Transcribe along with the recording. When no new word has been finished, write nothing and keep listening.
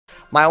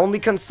My only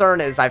concern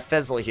is I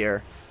fizzle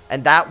here,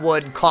 and that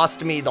would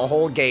cost me the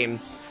whole game.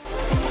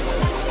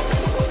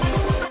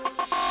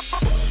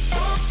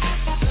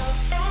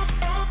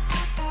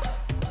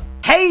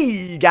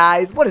 Hey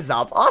guys, what is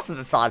up?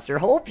 AwesomeTheSauce here.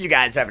 Hope you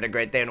guys are having a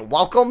great day, and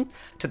welcome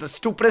to the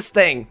stupidest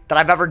thing that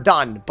I've ever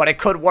done, but it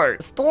could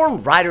work.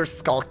 Storm Rider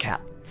Skull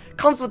Cap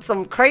comes with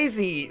some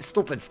crazy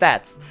stupid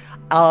stats.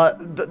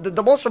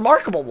 The most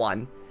remarkable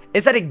one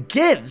is that it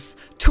gives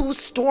 2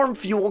 Storm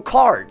Fuel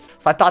cards.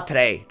 So I thought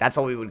today, that's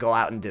what we would go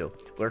out and do.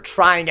 We're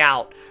trying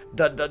out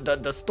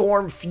the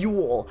Storm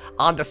Fuel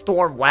on the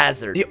Storm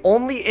Wizard. The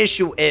only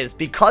issue is,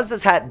 because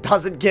this hat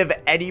doesn't give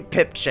any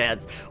pip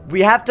chance,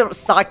 we have to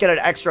sock in an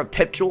extra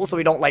pip tool so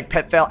we don't like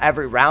pip fail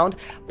every round.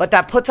 But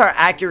that puts our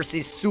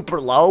accuracy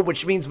super low,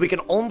 which means we can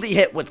only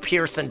hit with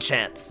Pearson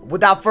chance.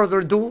 Without further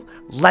ado,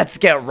 let's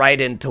get right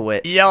into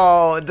it.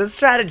 Yo, this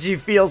strategy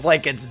feels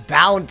like it's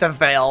bound to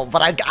fail,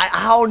 but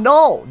I don't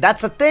know.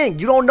 That's the thing.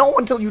 You don't know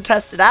until you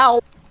test it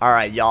out. All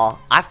right, y'all.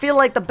 I feel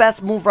like the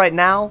best move right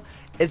now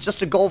is just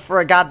to go for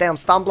a goddamn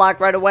stun block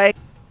right away.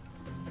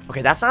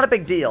 Okay, that's not a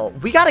big deal.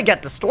 We gotta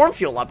get the Storm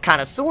Fuel up kind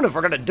of soon if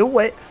we're gonna do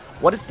it.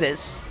 What is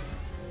this?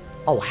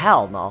 Oh,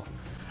 hell no.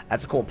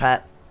 That's a cool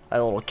pet.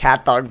 A little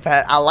cat dog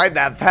pet. I like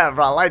that pet,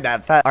 bro. I like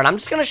that pet. All right, I'm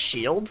just gonna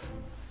shield.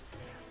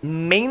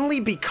 Mainly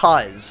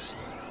because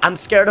I'm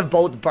scared of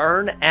both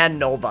Burn and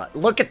Nova.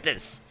 Look at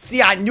this.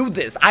 See, I knew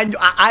this.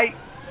 I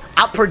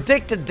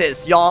predicted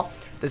this, y'all.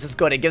 This is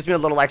good. It gives me a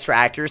little extra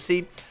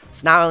accuracy.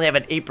 So now I only have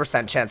an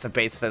 8% chance of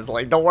base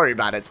fizzling. Don't worry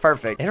about it. It's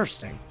perfect.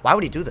 Interesting. Why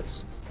would he do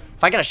this?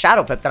 If I get a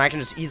Shadow Pip, then I can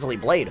just easily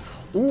Blade.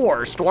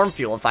 Or Storm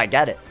Fuel if I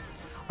get it.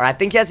 Or I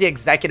think he has the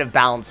Executive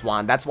Balance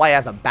Wand. That's why he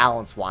has a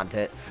Balance Wand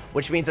hit.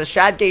 Which means the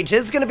Shad Gauge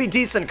is going to be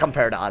decent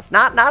compared to us.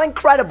 Not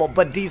incredible,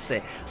 but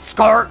decent.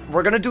 Skirt.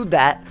 We're going to do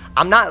that.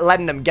 I'm not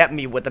letting them get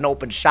me with an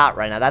open shot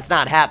right now. That's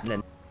not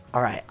happening.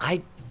 Alright.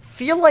 I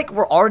feel like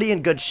we're already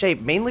in good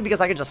shape. Mainly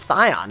because I can just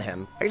Scion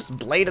him. I can just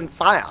Blade and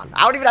Scion.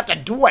 I don't even have to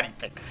do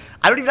anything.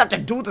 I don't even have to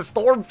do the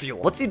Storm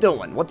Fuel. What's he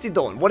doing? What's he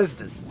doing? What is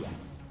this?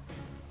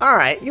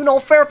 Alright, you know,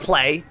 fair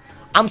play.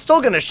 I'm still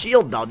gonna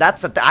shield, though.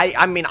 That's the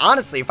I mean,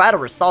 honestly, if I had a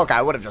Rusalka,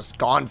 I would have just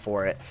gone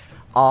for it.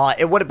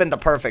 It would have been the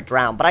perfect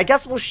round. But I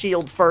guess we'll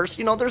shield first.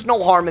 You know, there's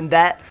no harm in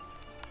that.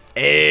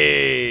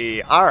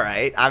 Hey,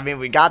 alright. I mean,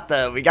 we got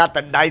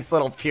the nice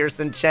little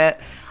Pearson chant.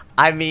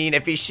 I mean,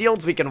 if he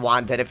shields, we can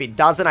want it. If he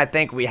doesn't, I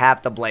think we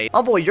have to Blade.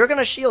 Oh, boy, you're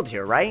gonna shield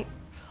here, right?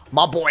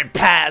 My boy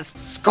Paz.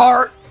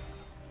 Skart.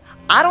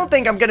 I don't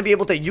think I'm going to be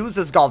able to use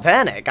this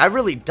Galvanic. I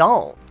really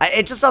don't.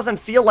 It just doesn't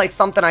feel like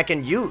something I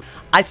can use.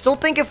 I still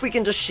think if we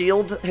can just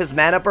shield his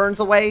mana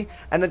burns away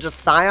and then just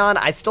Scion,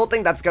 I still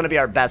think that's going to be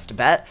our best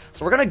bet.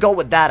 So we're going to go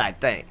with that, I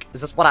think. Is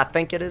this what I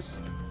think it is?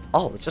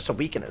 Oh, it's just a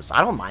weakness.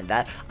 I don't mind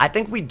that. I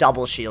think we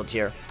double shield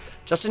here.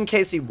 Just in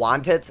case he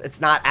want hits, it's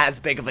not as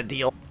big of a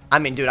deal. I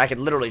mean, dude, I could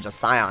literally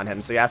just Scion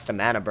him, so he has to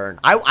mana burn.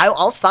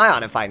 I'll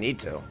Scion if I need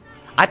to.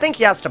 I think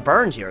he has to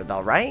burn here,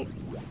 though, right?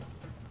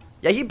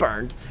 Yeah, he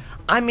burned.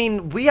 I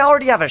mean, we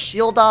already have a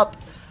shield up.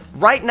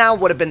 Right now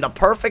would have been the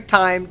perfect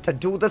time to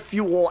do the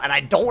fuel, and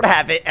I don't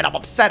have it, and I'm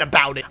upset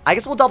about it. I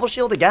guess we'll double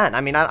shield again.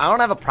 I mean, I don't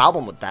have a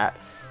problem with that.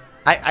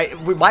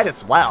 We might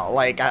as well,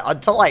 like,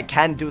 until I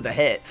can do the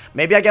hit.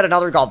 Maybe I get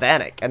another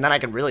Galvanic, and then I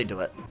can really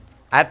do it.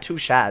 I have 2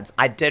 Shads.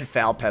 I did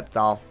fail Pip,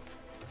 though,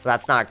 so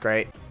that's not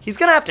great. He's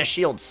gonna have to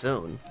shield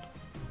soon.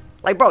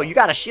 Like, bro, you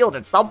gotta shield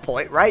at some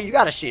point, right? You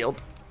gotta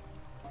shield.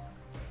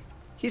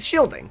 He's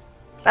shielding.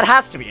 That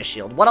has to be a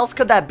shield. What else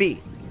could that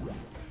be?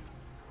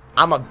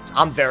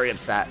 I'm very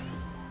upset.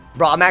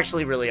 Bro, I'm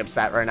actually really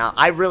upset right now.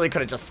 I really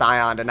could have just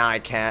Scioned, and now I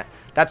can't.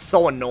 That's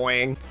so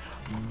annoying.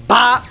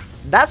 Bah!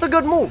 That's a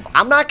good move.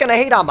 I'm not gonna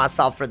hate on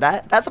myself for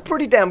that. That's a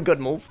pretty damn good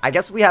move. I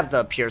guess we have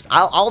the Pierce.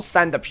 I'll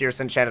send the Pierce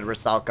Enchanted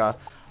Rusalka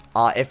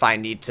if I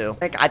need to.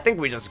 I think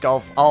we just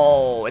go.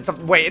 Oh, it's a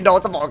wait. No,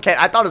 it's a okay.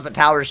 I thought it was a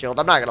Tower Shield.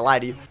 I'm not gonna lie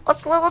to you.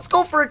 Let's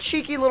go for a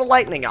cheeky little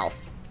Lightning Elf.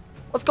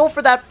 Let's go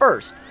for that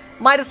first.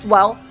 Might as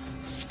well.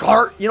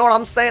 Skart. You know what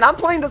I'm saying? I'm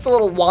playing this a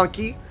little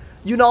wonky.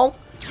 You know,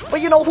 but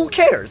you know, who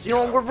cares? You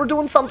know, we're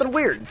doing something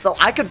weird. So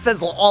I could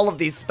fizzle all of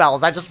these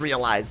spells. I just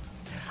realized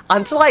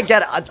until I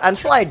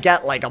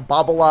get like a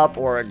Bubble Up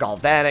or a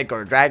Galvanic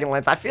or a Dragon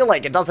Lance, I feel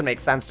like it doesn't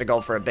make sense to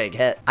go for a big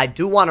hit. I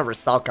do want a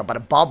Rusalka, but a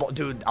bubble,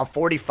 dude, a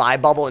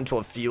 45 bubble into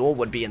a fuel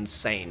would be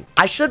insane.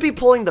 I should be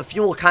pulling the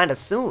fuel kind of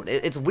soon.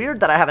 It's weird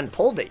that I haven't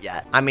pulled it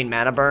yet. I mean,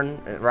 mana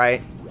burn,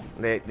 right?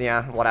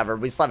 Yeah, whatever.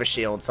 We still have a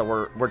shield,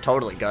 so we're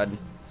totally good.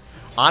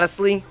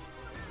 Honestly.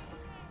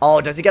 Oh,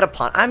 does he get a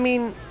pun? I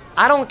mean,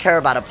 I don't care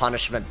about a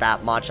punishment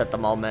that much at the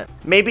moment.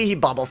 Maybe he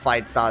bubble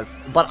fights us,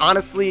 but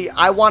honestly,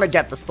 I want to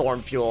get the Storm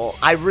Fuel.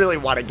 I really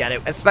want to get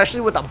it, especially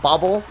with a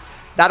bubble.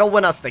 That'll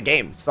win us the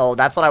game, so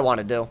that's what I want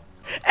to do.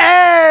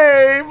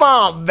 Hey,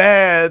 my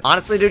man.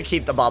 Honestly, dude,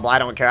 keep the bubble. I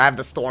don't care. I have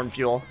the Storm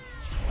Fuel.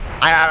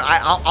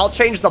 I'll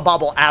change the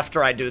bubble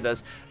after I do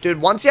this. Dude,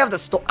 once you have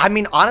the I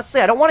mean,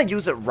 honestly, I don't want to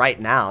use it right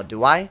now,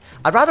 do I?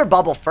 I'd rather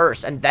bubble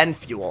first and then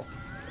fuel.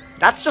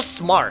 That's just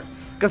smart.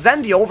 Because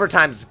then the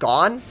overtime's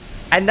gone.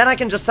 And then I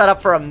can just set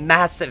up for a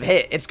massive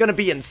hit. It's going to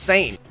be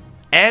insane.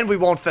 And we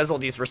won't fizzle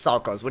these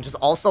Rusalkas, which is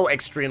also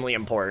extremely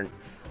important.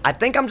 I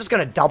think I'm just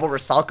going to double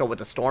Rusalka with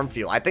the Storm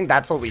Fuel. I think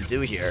that's what we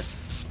do here.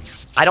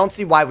 I don't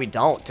see why we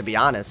don't, to be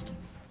honest.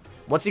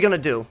 What's he going to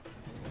do?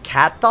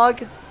 Cat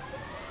Thug?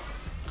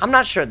 I'm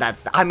not sure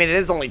that's... I mean, it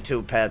is only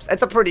 2 pips.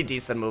 It's a pretty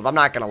decent move. I'm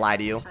not going to lie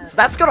to you. So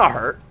that's going to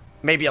hurt.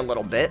 Maybe a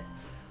little bit.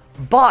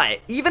 But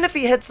even if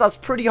he hits us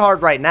pretty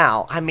hard right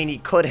now, I mean, he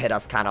could hit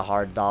us kind of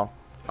hard, though.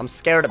 I'm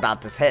scared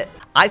about this hit.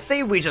 I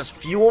say we just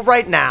fuel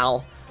right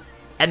now.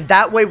 And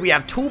that way we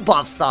have 2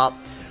 buffs up.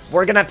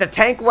 We're going to have to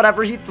tank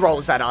whatever he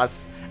throws at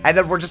us. And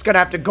then we're just going to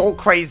have to go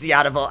crazy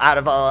out of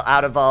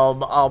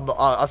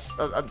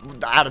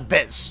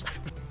this.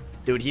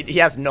 Dude, he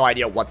has no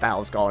idea what the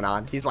hell is going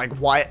on. He's like,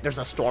 what? There's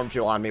a Storm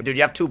Fuel on me. Dude,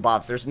 you have 2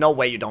 buffs. There's no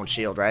way you don't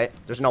shield, right?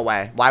 There's no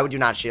way. Why would you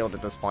not shield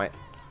at this point?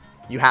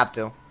 You have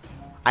to.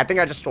 I think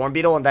I just Storm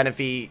Beetle, and then if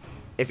he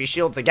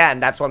shields again,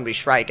 that's when we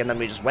strike, and then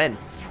we just win.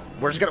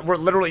 We're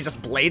literally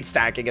just blade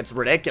stacking. It's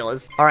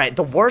ridiculous. All right,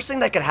 the worst thing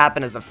that could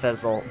happen is a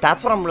fizzle.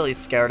 That's what I'm really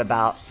scared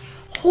about.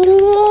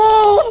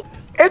 Ooh!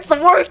 It's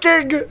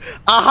working!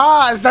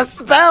 Aha! The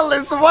spell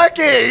is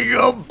working!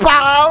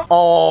 Bow!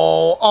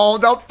 Oh,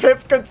 the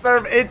Pip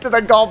Conserve into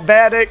the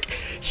Galvanic.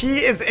 He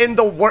is in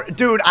the work.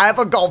 Dude, I have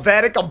a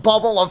Galvanic, a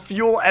Bubble, a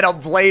Fuel, and a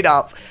Blade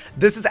up.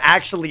 This is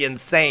actually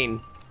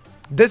insane.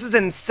 This is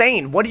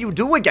insane. What do you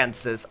do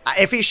against this?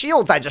 If he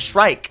shields, I just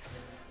strike.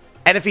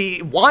 And if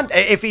he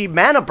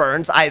mana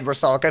burns, I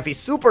Rusalka. If he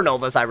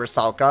supernovas, I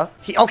Rusalka.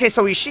 Okay,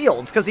 so he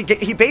shields because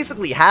he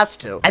basically has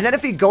to. And then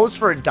if he goes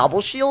for a double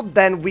shield,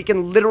 then we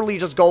can literally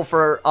just go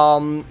for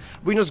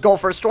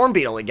a Storm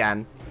Beetle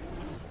again.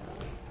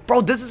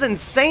 Bro, this is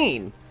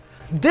insane.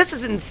 This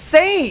is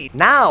insane.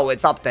 Now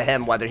it's up to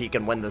him whether he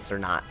can win this or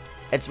not.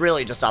 It's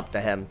really just up to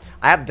him.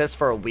 I have this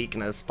for a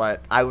weakness,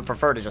 but I would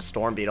prefer to just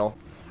Storm Beetle.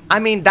 I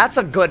mean, that's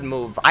a good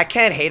move. I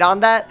can't hate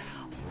on that.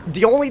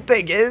 The only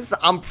thing is,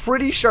 I'm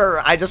pretty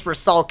sure I just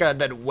Rusalka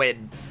and then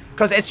win.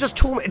 Because it's just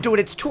dude,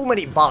 it's too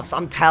many buffs,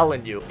 I'm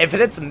telling you. If it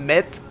hits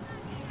Myth,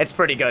 it's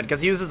pretty good.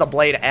 Because he uses a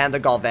Blade and a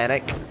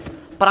Galvanic.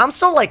 But I'm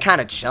still, like, kind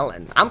of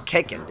chilling. I'm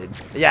kicking, dude.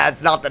 Yeah,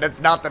 it's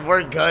nothing.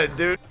 We're good,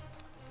 dude.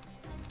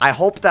 I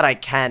hope that I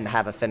can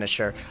have a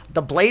finisher.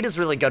 The Blade is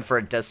really good for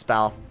a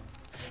Dispel.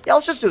 Yeah,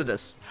 let's just do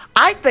this.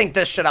 I think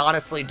this should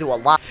honestly do a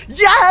lot.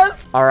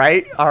 Yes! All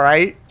right.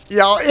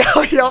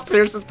 Yo,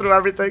 pierces through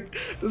everything.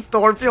 The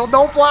Storm Field,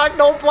 no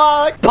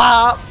block.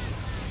 Pop!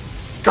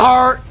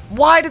 Skirt!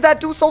 Why did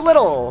that do so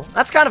little?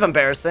 That's kind of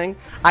embarrassing.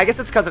 I guess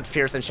it's because it's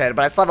Pierce enchanted,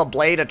 but I still have a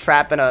Blade, a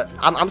Trap, and a...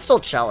 I'm still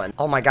chilling.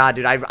 Oh my god,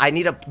 dude, I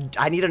need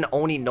an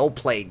Oni no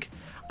Plague.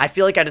 I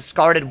feel like I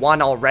discarded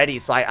one already,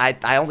 so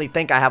I only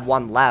think I have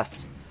one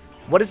left.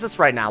 What is this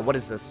right now? What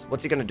is this?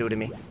 What's he gonna do to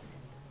me?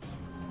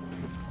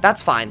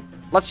 That's fine.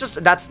 Let's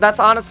just... That's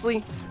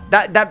honestly...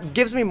 That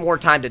gives me more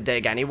time to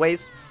dig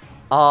anyways.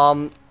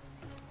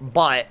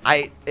 But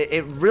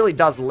it really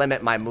does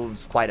limit my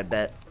moves quite a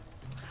bit.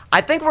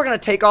 I think we're gonna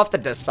take off the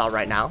Dispel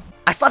right now.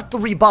 I still have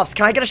 3 buffs.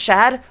 Can I get a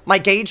Shad? My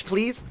gauge,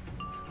 please?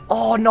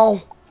 Oh,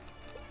 no.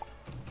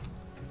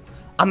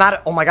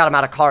 Oh my god, I'm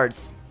out of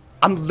cards.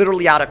 I'm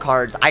literally out of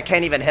cards. I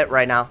can't even hit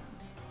right now.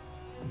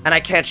 And I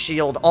can't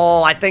shield.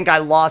 Oh, I think I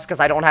lost because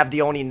I don't have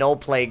the Oni no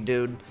Plague,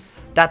 dude.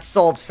 That's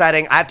so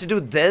upsetting. I have to do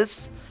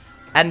this,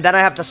 and then I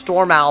have to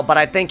Storm Owl, but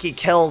I think he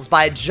kills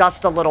by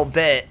just a little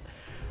bit.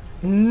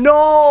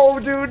 No,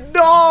 dude,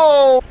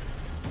 no!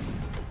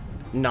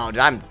 No, dude,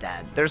 I'm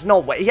dead. There's no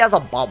way. He has a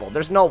bubble.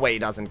 There's no way he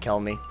doesn't kill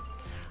me.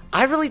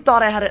 I really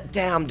thought I had it.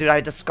 Damn, dude,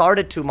 I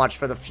discarded too much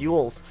for the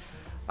fuels.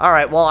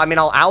 Alright, well, I mean,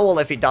 I'll Owl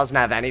if he doesn't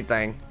have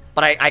anything.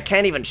 But I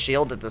can't even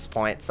shield at this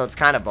point, so it's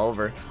kind of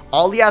over.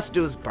 All he has to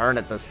do is burn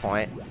at this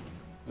point.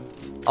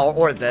 Oh,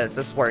 or this.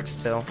 This works,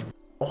 too.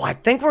 Oh, I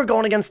think we're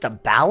going against a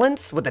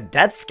balance with a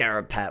Death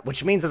Scarab pet,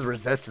 which means his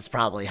resist is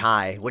probably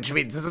high, which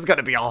means this is going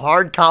to be a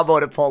hard combo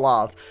to pull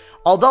off.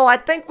 Although, I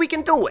think we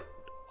can do it.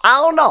 I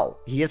don't know.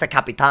 He is a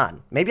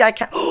Capitan. Maybe I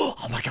can.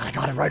 Oh my god, I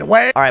got it right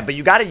away. All right, but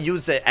you got to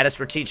use it at a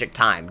strategic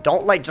time.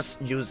 Don't, like,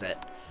 just use it.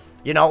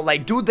 You know,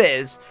 like, do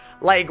this.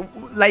 Like,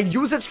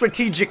 use it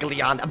strategically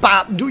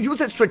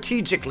use it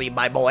strategically,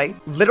 my boy.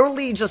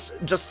 Literally, just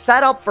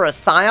set up for a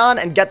Scion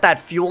and get that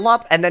fuel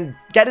up, and then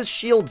get his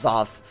shields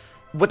off.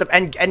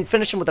 And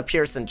finish him with a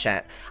Pierce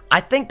enchant. I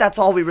think that's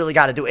all we really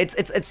got to do.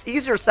 It's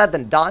easier said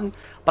than done,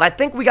 but I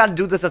think we got to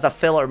do this as a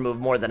filler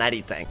move more than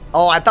anything.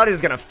 Oh, I thought he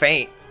was going to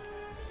faint.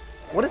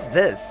 What is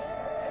this?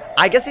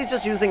 I guess he's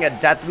just using a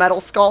Death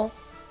Metal Skull.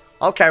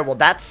 Okay, well,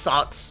 that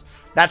sucks.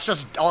 That's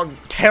just a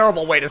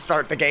terrible way to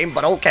start the game,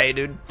 but okay,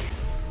 dude.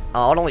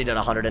 Oh, it only did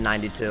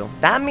 192.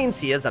 That means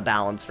he is a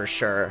balance for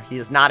sure. He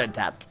is not a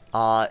Death.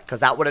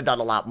 Because that would have done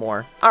a lot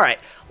more. Alright,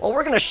 well,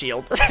 we're gonna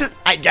shield,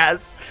 I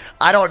guess.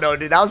 I don't know,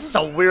 dude. That was just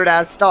a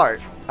weird-ass start.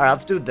 Alright,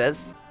 let's do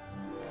this.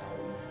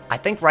 I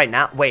think right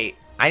now... Wait,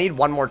 I need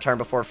one more turn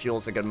before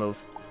Fuel's a good move.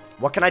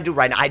 What can I do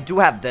right now? I do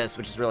have this,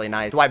 which is really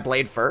nice. Do I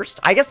Blade first?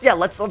 I guess, yeah,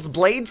 let's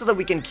Blade so that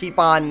we can keep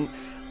on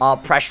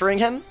pressuring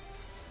him.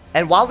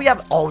 And while we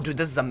have... Oh, dude,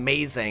 this is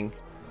amazing.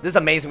 This is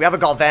amazing. We have a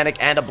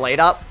Galvanic and a Blade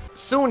up.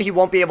 Soon, he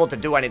won't be able to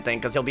do anything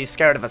because he'll be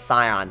scared of a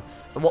Scion.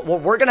 So what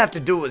we're gonna have to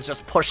do is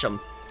just push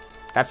him.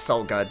 That's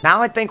so good.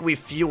 Now I think we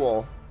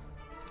fuel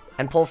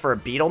and pull for a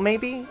beetle,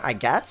 maybe? I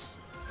guess?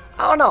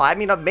 I don't know. I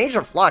mean, a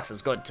major flux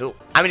is good, too.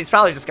 I mean, he's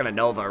probably just gonna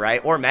Nova,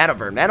 right? Or Mana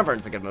Burn. Mana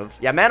Burn's a good move.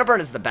 Yeah, Mana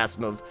Burn is the best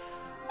move.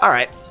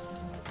 Alright.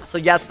 So,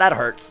 yes, that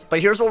hurts. But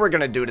here's what we're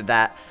gonna do to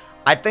that.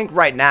 I think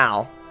right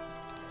now,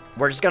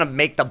 we're just gonna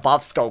make the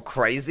buffs go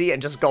crazy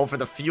and just go for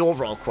the fuel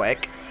real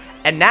quick.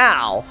 And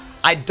now,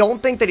 I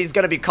don't think that he's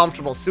gonna be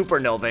comfortable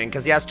supernovaing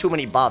because he has too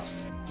many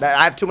buffs.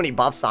 I have too many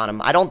buffs on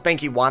him. I don't think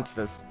he wants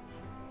this.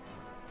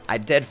 I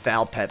did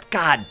fail Pip.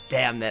 God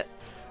damn it.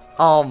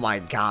 Oh my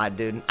god,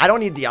 dude. I don't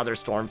need the other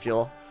storm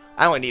fuel.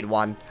 I only need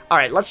one.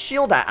 Alright, let's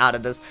shield that out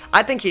of this.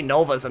 I think he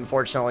Novas,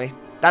 unfortunately.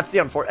 That's the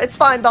unfortunate. It's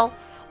fine, though.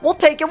 We'll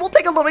take it. We'll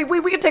take a little...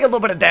 We can take a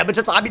little bit of damage.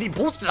 I mean, he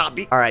boosted on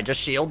me. Alright,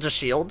 just shield. Just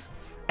shield.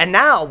 And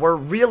now, we're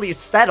really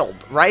settled,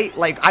 right?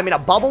 Like, I mean, a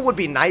bubble would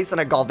be nice, and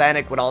a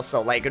galvanic would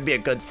also, like, it'd be a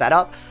good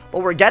setup.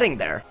 But we're getting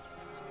there.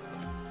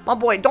 My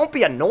boy, don't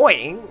be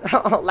annoying.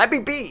 Let me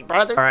be,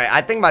 brother. Alright,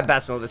 I think my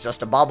best move is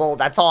just a bubble.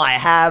 That's all I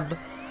have.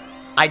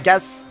 I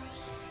guess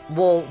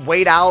we'll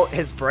wait out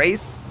his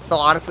brace. So,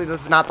 honestly,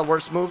 this is not the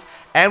worst move.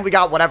 And we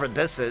got whatever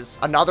this is.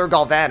 Another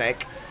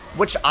galvanic.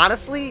 Which,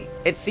 honestly,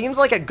 it seems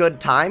like a good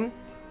time.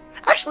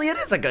 Actually, it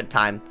is a good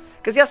time.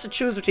 Because he has to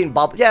choose between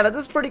bubble. Yeah,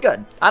 this is pretty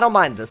good. I don't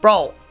mind this.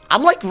 Bro,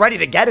 I'm, like, ready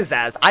to get his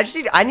ass.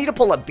 I need to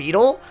pull a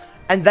beetle.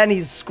 And then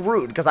he's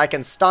screwed because I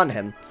can stun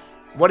him.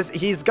 What is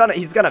he's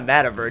gonna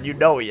Mana Burn, you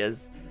know he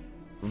is.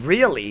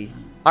 Really?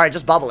 Alright,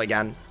 just bubble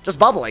again. Just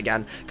bubble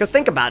again. Because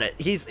think about it.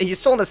 He's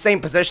still in the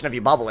same position if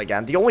you bubble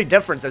again. The only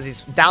difference is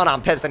he's down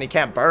on pips and he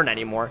can't burn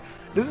anymore.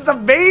 This is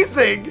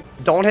amazing!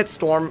 Don't hit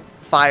storm,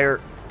 fire,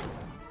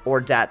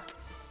 or death.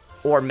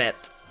 Or mitt.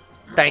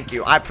 Thank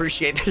you. I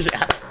appreciate the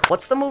yes.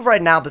 What's the move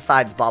right now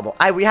besides bubble?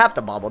 We have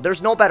to bubble.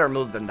 There's no better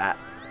move than that.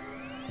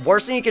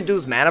 Worst thing you can do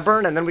is Mana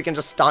Burn, and then we can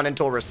just stun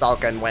into a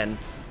Rusalka and win.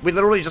 We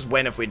literally just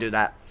win if we do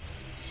that.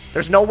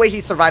 There's no way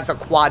he survives a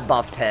quad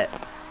buffed hit.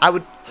 I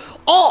would...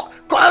 Oh!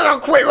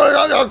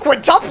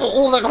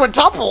 Quintuple! The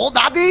quintuple!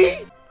 Daddy!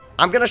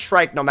 I'm gonna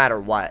strike no matter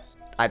what,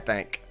 I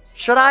think.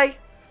 Should I?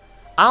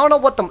 I don't know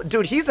what the...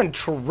 Dude, he's in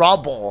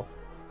trouble.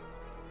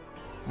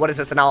 What is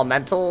this, an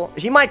elemental?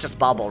 He might just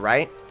bubble,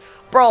 right?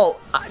 Bro,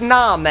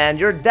 nah, man,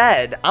 you're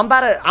dead. I'm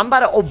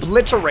about to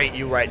obliterate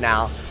you right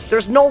now.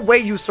 There's no way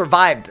you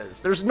survived this.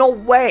 There's no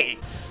way.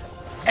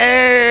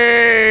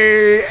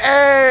 Hey!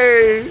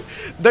 Hey!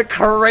 The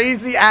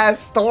crazy ass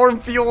storm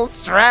fuel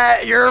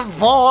strat, your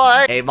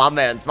boy. Hey, my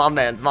mans.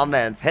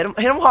 Hit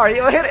him hard.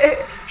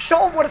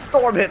 Show him what a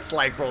storm hits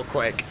like real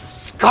quick.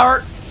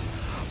 Skirt.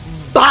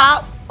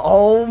 Bop.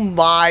 Oh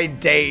my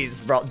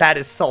days, bro. That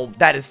is so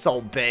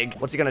big.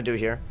 What's he gonna do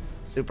here?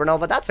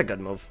 Supernova? That's a good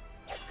move.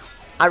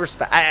 I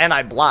respect, and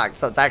I blocked,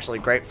 so it's actually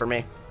great for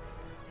me.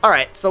 All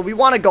right, so we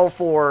want to go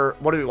for,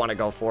 what do we want to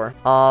go for?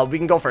 We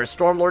can go for a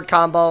Stormlord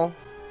combo.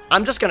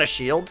 I'm just gonna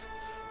shield.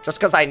 Just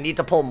because I need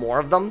to pull more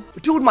of them.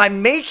 Dude, my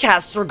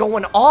Maycasts are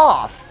going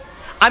off.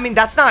 I mean,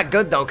 that's not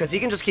good, though, because he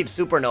can just keep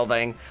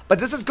supernovaing. But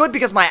this is good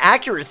because my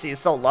accuracy is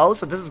so low,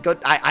 so this is good.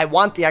 I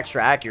want the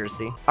extra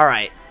accuracy. All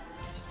right.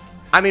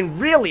 I mean,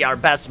 really, our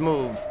best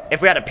move,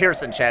 if we had a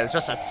Pierce enchant, is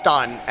just a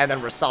stun and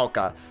then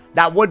Rusalka.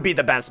 That would be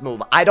the best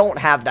move. I don't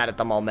have that at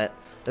the moment.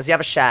 Does he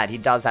have a Shad? He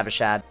does have a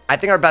Shad. I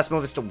think our best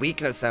move is to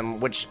weakness him,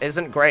 which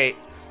isn't great.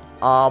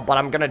 But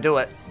I'm going to do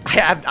it.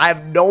 I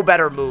have no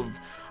better move.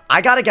 I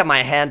gotta get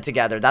my hand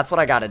together. That's what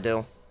I gotta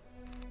do.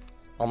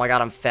 Oh my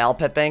god, I'm fail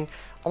pipping.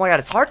 Oh my god,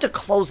 it's hard to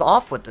close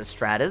off with this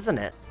strat, isn't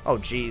it? Oh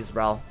jeez,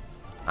 bro.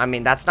 I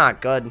mean, that's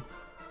not good.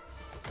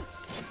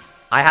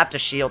 I have to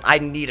shield. I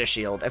need a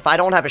shield. If I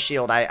don't have a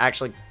shield,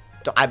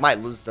 I might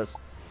lose this.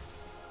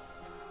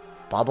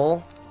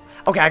 Bubble?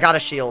 Okay, I got a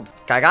shield.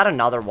 Okay, I got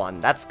another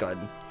one. That's good.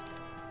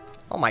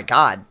 Oh my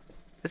god.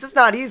 This is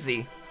not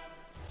easy.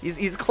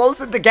 He's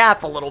closing the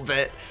gap a little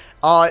bit.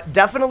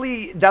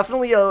 Definitely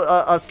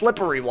a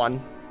slippery one.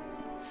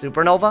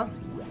 Supernova?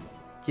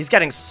 He's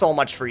getting so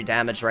much free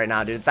damage right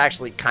now, dude. It's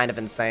actually kind of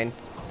insane.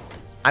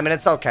 I mean,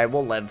 it's okay.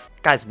 We'll live.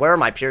 Guys, where are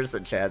my Pierce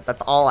enchants?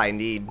 That's all I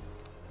need.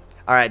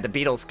 Alright, the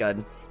Beetle's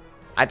good.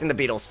 I think the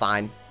Beetle's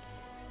fine.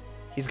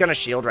 He's gonna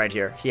shield right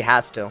here. He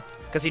has to.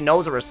 Because he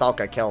knows a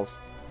Rusalka kills.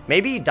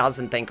 Maybe he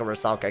doesn't think a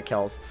Rusalka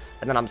kills.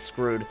 And then I'm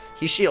screwed.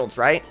 He shields,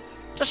 right?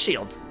 Just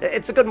shield.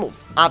 It's a good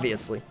move,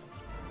 obviously.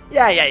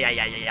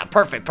 Yeah.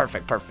 Perfect.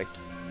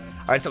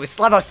 Alright, so we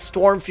still have a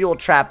Storm Fuel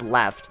trap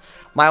left.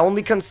 My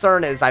only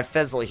concern is I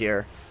fizzle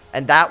here.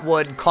 And that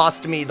would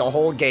cost me the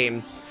whole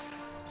game.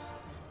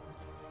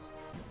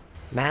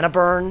 Mana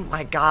Burn?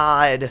 My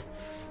god.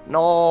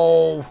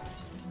 No.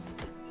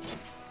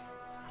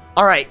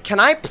 Alright, can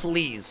I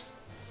please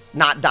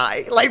not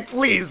die? Like,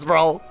 please,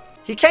 bro.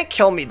 He can't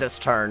kill me this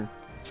turn.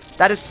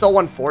 That is so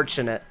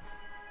unfortunate.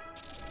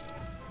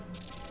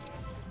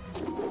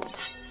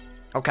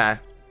 Okay.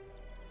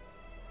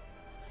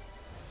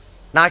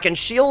 Now, I can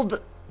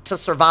shield to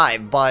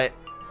survive, but...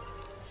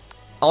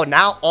 Oh,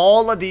 now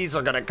all of these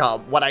are gonna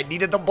come when I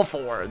needed them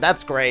before.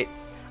 That's great.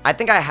 I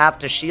think I have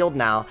to shield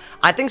now.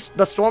 I think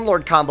the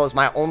Stormlord combo is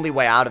my only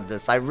way out of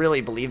this. I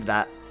really believe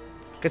that.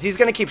 Because he's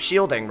going to keep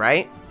shielding,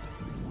 right?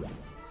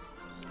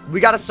 We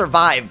got to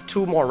survive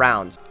 2 more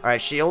rounds. All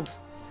right, shield.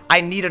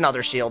 I need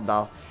another shield,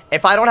 though.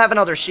 If I don't have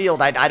another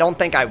shield, I don't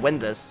think I win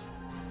this.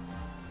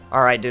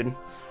 All right, dude.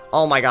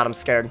 Oh, my God, I'm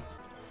scared.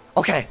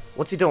 Okay,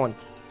 what's he doing?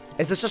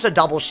 Is this just a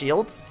double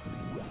shield?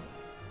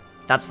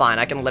 That's fine.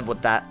 I can live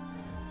with that.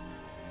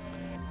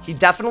 He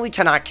definitely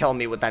cannot kill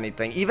me with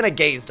anything. Even a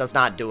gaze does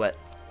not do it.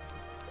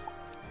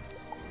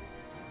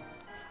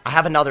 I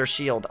have another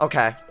shield.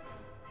 Okay.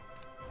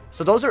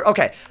 So those are...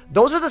 Okay.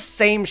 Those are the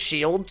same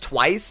shield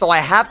twice. So I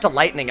have to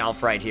Lightning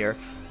Elf right here.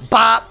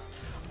 Bop.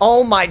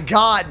 Oh my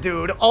god,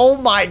 dude. Oh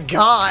my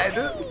god.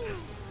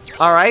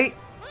 Alright.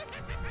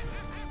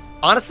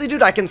 Honestly,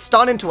 dude, I can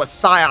stun into a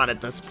Scion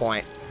at this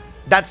point.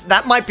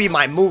 That might be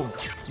my move.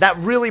 That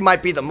really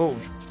might be the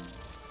move.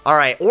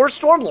 Alright. Or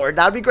Stormlord.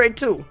 That would be great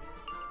too.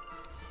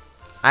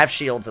 I have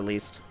shields at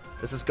least.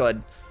 This is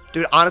good.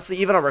 Dude, honestly,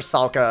 even a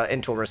Rusalka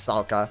into a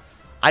Rusalka.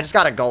 I just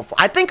gotta go for...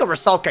 I think a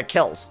Rusalka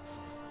kills.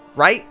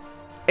 Right?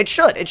 It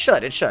should. It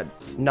should. It should.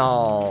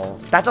 No.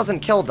 That doesn't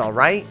kill though,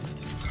 right?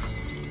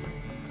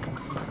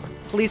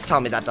 Please tell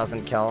me that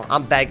doesn't kill.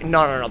 I'm begging.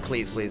 No, no, no.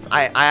 Please, please.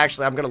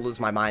 I'm gonna lose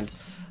my mind.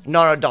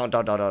 No, no, don't.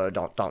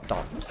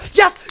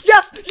 Yes!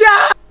 Yes!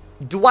 Yeah!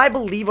 Do I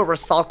believe a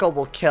Rusalka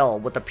will kill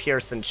with the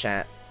Pierce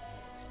enchant?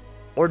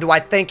 Or do I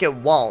think it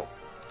won't?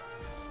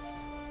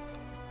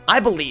 I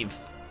believe.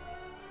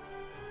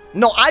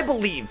 No, I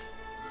believe.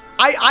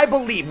 I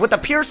believe. With the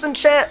Pierce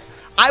enchant,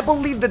 I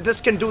believe that this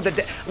can do the...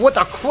 With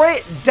a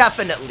crit,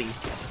 definitely.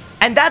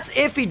 And that's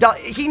if he does...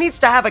 He needs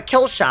to have a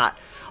kill shot.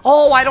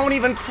 Oh, I don't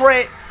even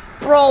crit.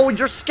 Bro,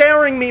 you're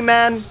scaring me,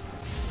 man.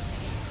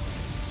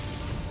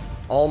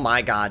 Oh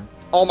my god.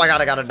 Oh my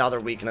god, I got another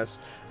weakness.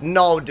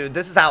 No, dude,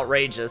 this is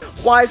outrageous.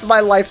 Why is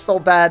my life so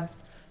bad?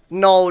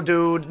 No,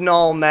 dude.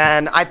 No,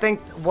 man. I think...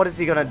 What is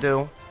he gonna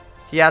do?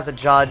 He has a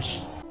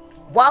judge.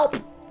 Well,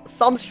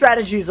 some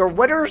strategies are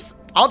winners,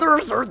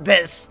 others are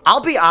this.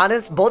 I'll be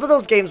honest, both of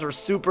those games were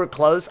super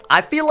close.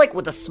 I feel like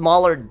with a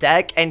smaller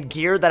deck and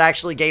gear that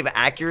actually gave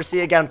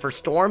accuracy again for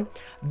Storm,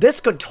 this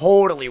could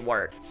totally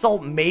work. So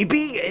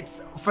maybe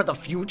it's for the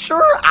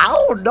future?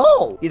 I don't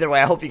know. Either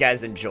way, I hope you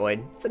guys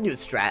enjoyed. It's a new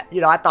strat.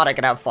 You know, I thought I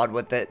could have fun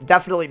with it.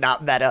 Definitely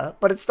not meta,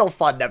 but it's still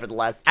fun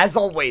nevertheless. As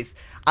always,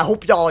 I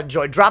hope y'all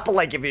enjoyed. Drop a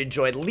like if you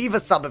enjoyed. Leave a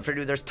sub if you're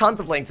new. There's tons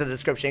of links in the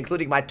description,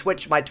 including my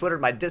Twitch, my Twitter,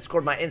 my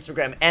Discord, my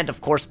Instagram, and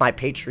of course, my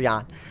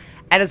Patreon.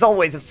 And as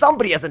always, if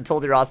somebody hasn't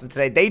told you you're awesome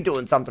today, they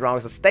doing something wrong,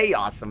 so stay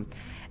awesome.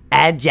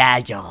 And yeah,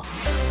 y'all.